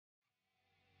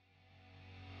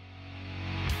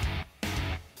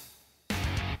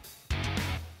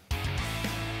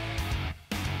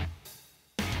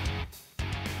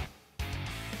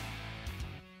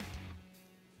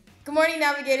Good morning,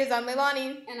 Navigators. I'm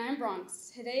Leilani. And I'm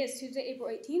Bronx. Today is Tuesday, April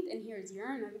 18th, and here is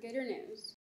your Navigator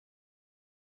News.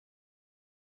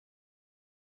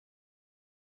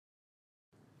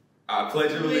 I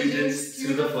pledge allegiance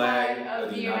to the flag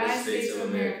of the United States of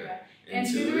America and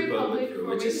to the republic for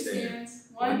which it stands,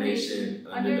 one nation,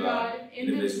 under God,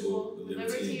 indivisible, with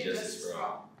liberty and justice for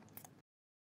all.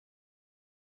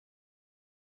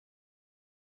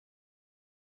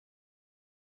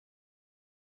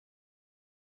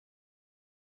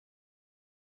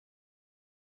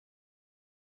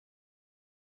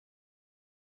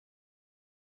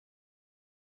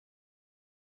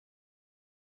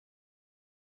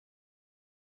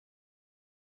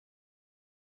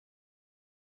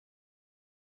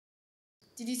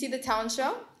 Did you see the talent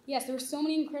show? Yes, there were so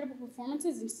many incredible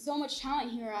performances and so much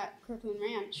talent here at Kirkland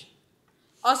Ranch.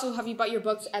 Also, have you bought your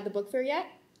books at the book fair yet?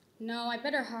 No, I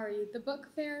better hurry. The book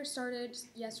fair started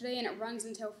yesterday and it runs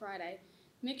until Friday.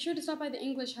 Make sure to stop by the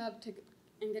English Hub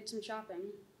and get some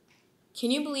shopping. Can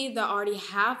you believe they're already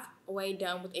halfway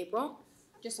done with April?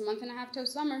 Just a month and a half till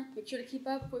summer. Make sure to keep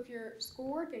up with your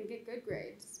schoolwork and get good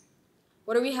grades.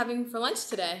 What are we having for lunch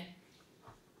today?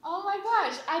 Oh my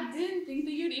gosh, I didn't think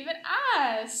that you'd even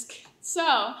ask.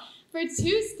 So, for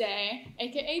Tuesday,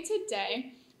 aka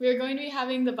today, we are going to be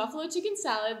having the buffalo chicken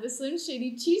salad, the Slim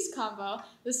Shady cheese combo,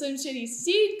 the Slim Shady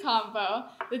seed combo,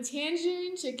 the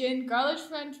tangerine chicken, garlic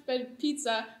French bread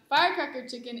pizza, firecracker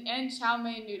chicken, and chow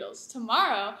mein noodles.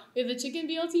 Tomorrow, we have the chicken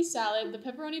BLT salad, the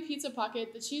pepperoni pizza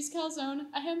pocket, the cheese calzone,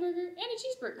 a hamburger, and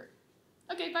a cheeseburger.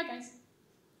 Okay, bye guys.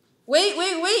 Wait,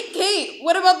 Kate,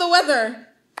 what about the weather?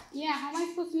 Yeah, how am I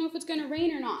supposed to know if it's going to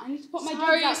rain or not? I need to put my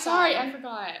Sorry, dogs outside. I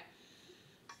forgot.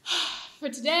 For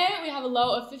today, we have a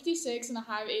low of 56 and a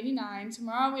high of 89.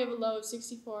 Tomorrow, we have a low of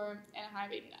 64 and a high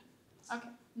of 89. Okay,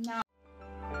 now.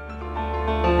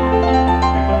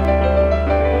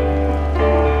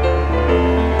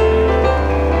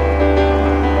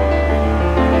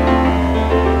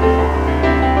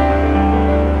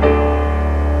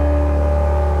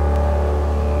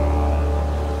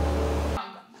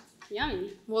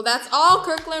 Yummy. Well, that's all,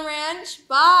 Kirkland Ranch.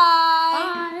 Bye.